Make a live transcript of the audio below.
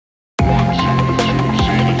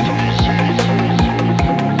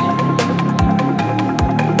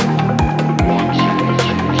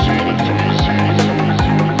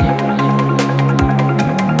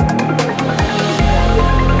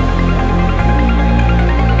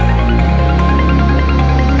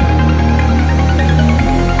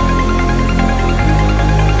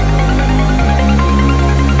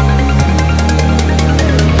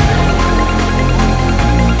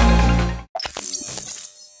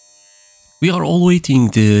We are all waiting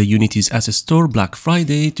the Unity's Asset Store Black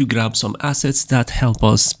Friday to grab some assets that help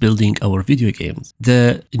us building our video games.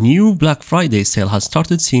 The new Black Friday sale has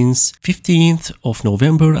started since 15th of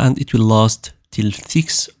November and it will last till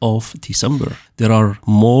 6th of December. There are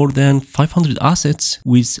more than 500 assets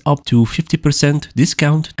with up to 50%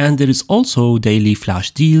 discount, and there is also daily flash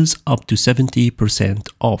deals up to 70%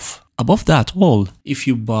 off. Above that all, if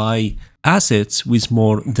you buy assets with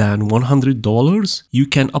more than $100, you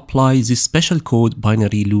can apply this special code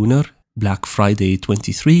Binary Lunar Black Friday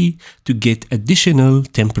 23 to get additional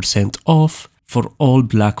 10% off for all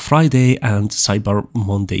Black Friday and Cyber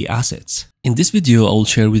Monday assets. In this video, I'll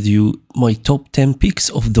share with you my top 10 picks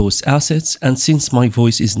of those assets, and since my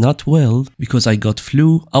voice is not well because I got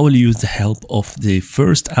flu, I will use the help of the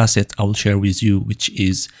first asset I will share with you, which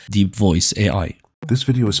is Deep Voice AI. This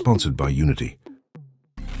video is sponsored by Unity.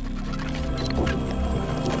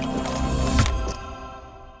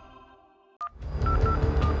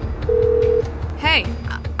 Hey,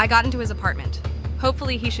 I got into his apartment.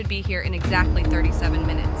 Hopefully he should be here in exactly 37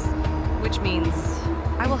 minutes, which means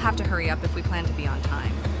I will have to hurry up if we plan to be on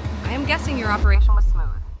time. I am guessing your operation was smooth.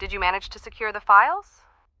 Did you manage to secure the files?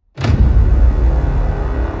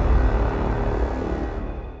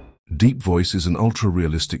 Deep Voice is an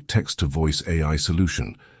ultra-realistic text-to-voice AI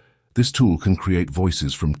solution. This tool can create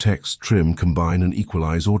voices from text, trim, combine and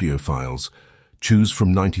equalize audio files. Choose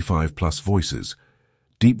from 95+ voices.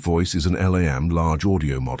 Deep Voice is an LAM large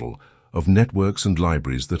audio model of networks and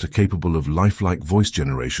libraries that are capable of lifelike voice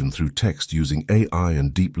generation through text using AI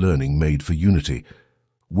and deep learning made for Unity.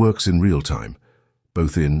 Works in real time,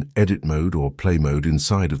 both in edit mode or play mode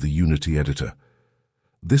inside of the Unity editor.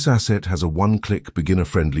 This asset has a one-click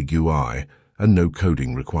beginner-friendly GUI and no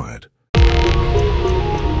coding required.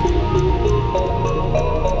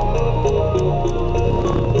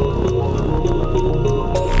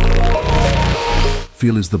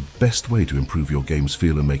 Feel is the best way to improve your game's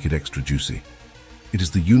feel and make it extra juicy. It is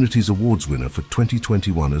the Unity's awards winner for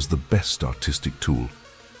 2021 as the best artistic tool.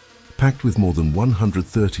 Packed with more than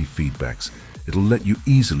 130 feedbacks, it'll let you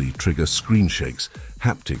easily trigger screen shakes,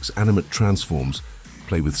 haptics, animate transforms,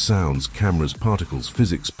 play with sounds, cameras, particles,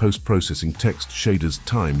 physics, post-processing, text, shaders,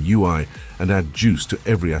 time, UI, and add juice to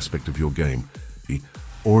every aspect of your game.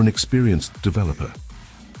 Or an experienced developer.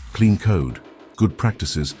 Clean code, good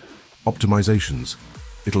practices, optimizations.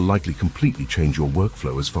 It'll likely completely change your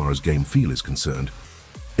workflow as far as game feel is concerned.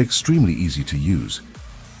 Extremely easy to use.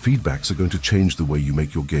 Feedbacks are going to change the way you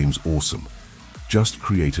make your games awesome. Just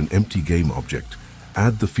create an empty game object,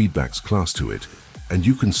 add the feedbacks class to it, and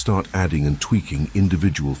you can start adding and tweaking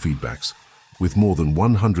individual feedbacks. With more than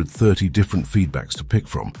 130 different feedbacks to pick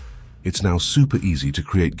from, it's now super easy to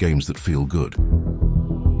create games that feel good.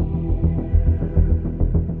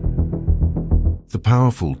 The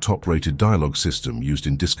powerful, top-rated dialogue system used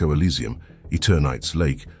in Disco Elysium, Eternity's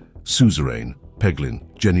Lake, Suzerain, Peglin,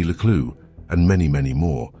 Jenny LeClue, and many, many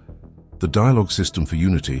more. The dialogue system for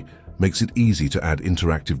Unity makes it easy to add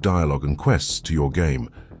interactive dialogue and quests to your game.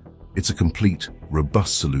 It's a complete,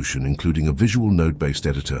 robust solution including a visual node-based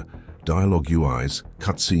editor, dialogue UIs,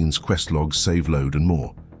 cutscenes, quest logs, save load, and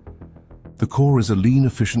more. The core is a lean,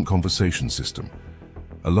 efficient conversation system.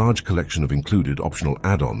 A large collection of included optional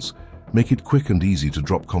add-ons make it quick and easy to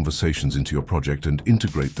drop conversations into your project and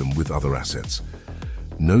integrate them with other assets.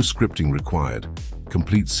 No scripting required,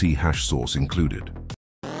 complete C# source included.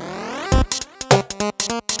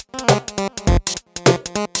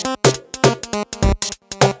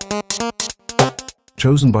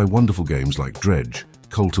 Chosen by wonderful games like Dredge,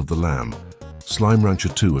 Cult of the Lamb, Slime Rancher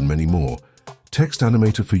 2 and many more, Text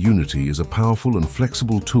Animator for Unity is a powerful and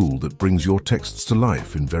flexible tool that brings your texts to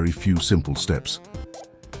life in very few simple steps.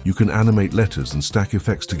 You can animate letters and stack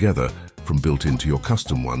effects together from built into your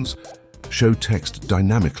custom ones, show text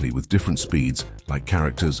dynamically with different speeds like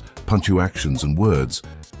characters, punctuations and words,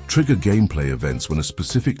 trigger gameplay events when a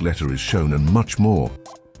specific letter is shown and much more.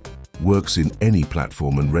 Works in any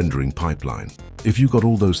platform and rendering pipeline. If you got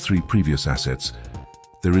all those three previous assets,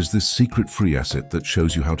 there is this secret free asset that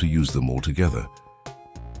shows you how to use them all together.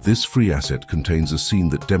 This free asset contains a scene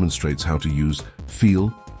that demonstrates how to use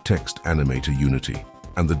Feel, Text Animator Unity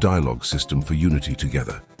and the dialogue system for Unity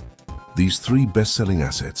together. These three best-selling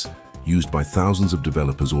assets, used by thousands of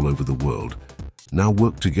developers all over the world, now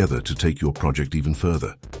work together to take your project even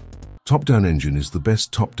further. Top-Down Engine is the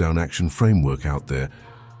best top-down action framework out there,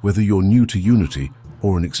 whether you're new to Unity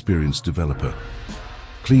or an experienced developer.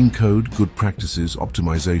 Clean code, good practices,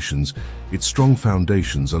 optimizations, its strong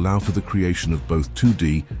foundations allow for the creation of both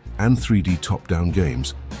 2D and 3D top-down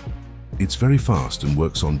games. It's very fast and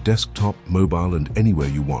works on desktop, mobile, and anywhere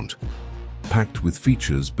you want. Packed with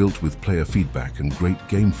features built with player feedback and great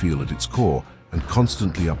game feel at its core, and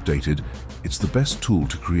constantly updated, it's the best tool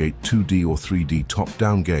to create 2D or 3D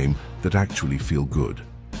top-down game that actually feel good.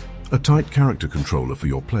 A tight character controller for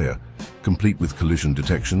your player, complete with collision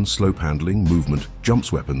detection, slope handling, movement,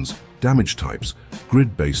 jumps weapons, damage types,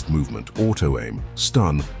 grid-based movement, auto-aim,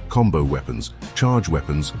 stun, combo weapons, charge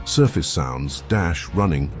weapons, surface sounds, dash,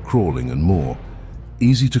 running, crawling, and more.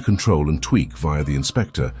 Easy to control and tweak via the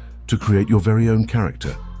inspector to create your very own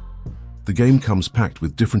character. The game comes packed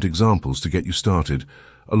with different examples to get you started,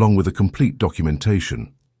 along with a complete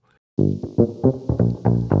documentation.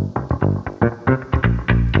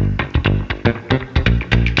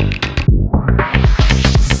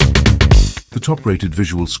 The top-rated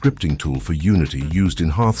visual scripting tool for Unity used in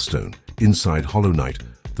Hearthstone, Inside Hollow Knight,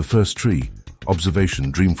 The First Tree, Observation,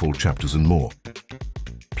 Dreamfall chapters, and more.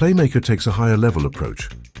 PlayMaker takes a higher-level approach,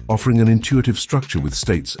 offering an intuitive structure with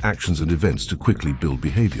states, actions, and events to quickly build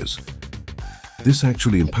behaviors. This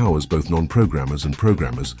actually empowers both non-programmers and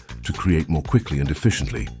programmers to create more quickly and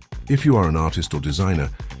efficiently. If you are an artist or designer,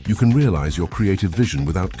 you can realize your creative vision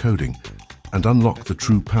without coding and unlock the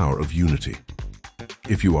true power of Unity.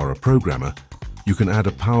 If you are a programmer, you can add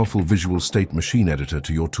a powerful visual state machine editor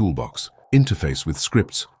to your toolbox, interface with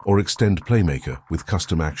scripts, or extend PlayMaker with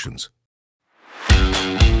custom actions.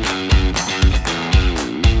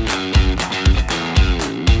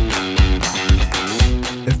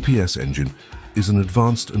 FPS Engine is an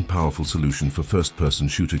advanced and powerful solution for first-person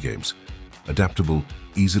shooter games. Adaptable,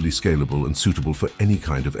 easily scalable, and suitable for any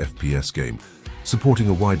kind of FPS game, supporting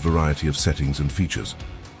a wide variety of settings and features.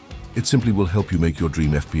 It simply will help you make your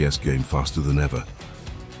dream FPS game faster than ever.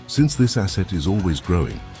 Since this asset is always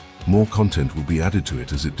growing, more content will be added to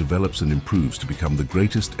it as it develops and improves to become the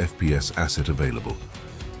greatest FPS asset available.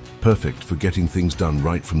 Perfect for getting things done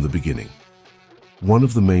right from the beginning. One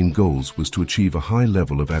of the main goals was to achieve a high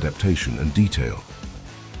level of adaptation and detail.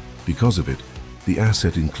 Because of it, the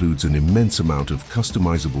asset includes an immense amount of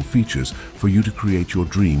customizable features for you to create your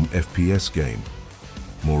dream FPS game.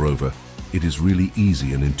 Moreover, it is really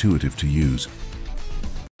easy and intuitive to use.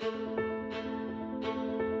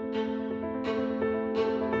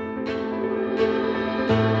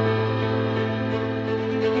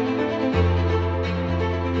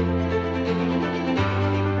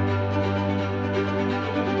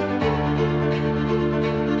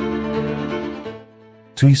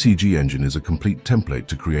 TCG Engine is a complete template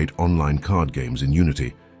to create online card games in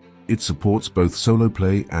Unity. It supports both solo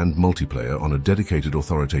play and multiplayer on a dedicated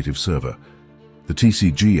authoritative server. The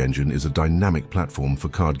TCG Engine is a dynamic platform for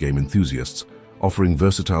card game enthusiasts, offering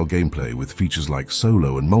versatile gameplay with features like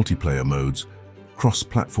solo and multiplayer modes,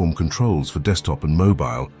 cross-platform controls for desktop and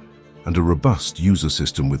mobile, and a robust user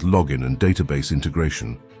system with login and database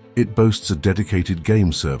integration. It boasts a dedicated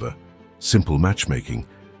game server, simple matchmaking,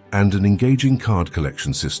 and an engaging card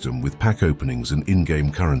collection system with pack openings and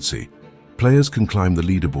in-game currency. Players can climb the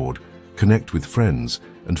leaderboard, connect with friends,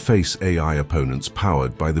 and face AI opponents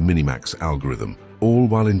powered by the Minimax algorithm, all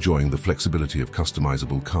while enjoying the flexibility of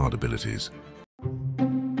customizable card abilities.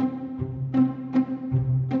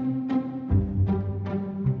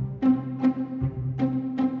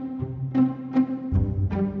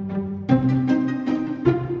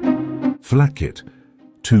 FlatKit,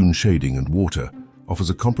 Toon shading and water, offers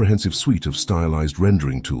a comprehensive suite of stylized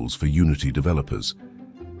rendering tools for Unity developers.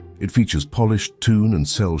 It features polished Toon and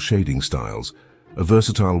cell shading styles, a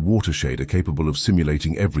versatile water shader capable of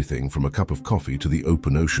simulating everything from a cup of coffee to the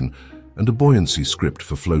open ocean, and a buoyancy script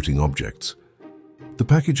for floating objects. The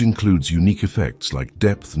package includes unique effects like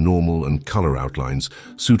depth, normal, and color outlines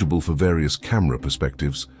suitable for various camera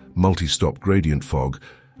perspectives, multi-stop gradient fog,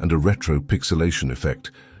 and a retro pixelation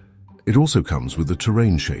effect. It also comes with a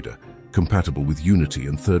terrain shader, compatible with Unity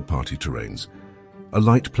and third-party terrains, a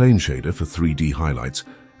light plane shader for 3D highlights,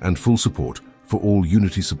 and full support for all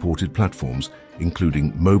Unity-supported platforms,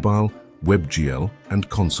 including mobile, WebGL, and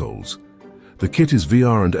consoles. The kit is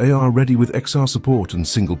VR and AR ready with XR support and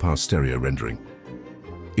single-pass stereo rendering.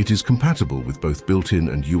 It is compatible with both built-in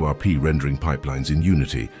and URP rendering pipelines in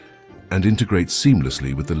Unity, and integrates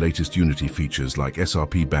seamlessly with the latest Unity features like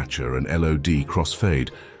SRP Batcher and LOD Crossfade,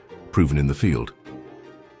 proven in the field.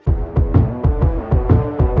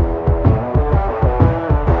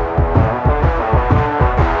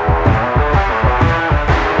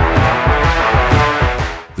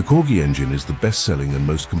 The Corgi Engine is the best-selling and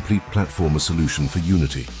most complete platformer solution for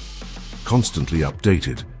Unity. Constantly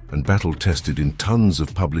updated and battle-tested in tons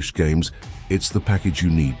of published games, it's the package you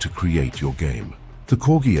need to create your game. The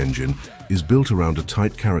Corgi Engine is built around a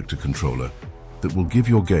tight character controller that will give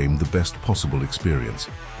your game the best possible experience.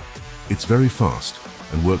 It's very fast,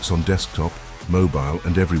 and works on desktop, mobile,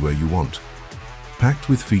 and everywhere you want. Packed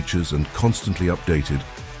with features and constantly updated,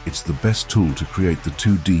 it's the best tool to create the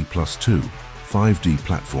 2D+2, 5D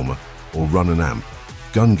platformer, or run an amp,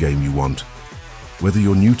 gun game you want. Whether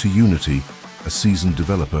you're new to Unity, a seasoned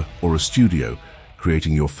developer, or a studio,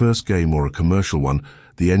 creating your first game or a commercial one,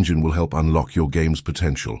 the engine will help unlock your game's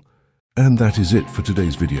potential. And that is it for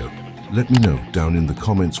today's video. Let me know down in the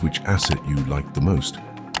comments which asset you liked the most,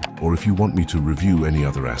 or if you want me to review any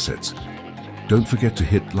other assets. Don't forget to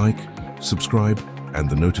hit like, subscribe, and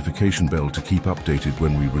the notification bell to keep updated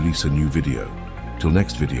when we release a new video. Till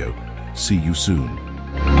next video, see you soon.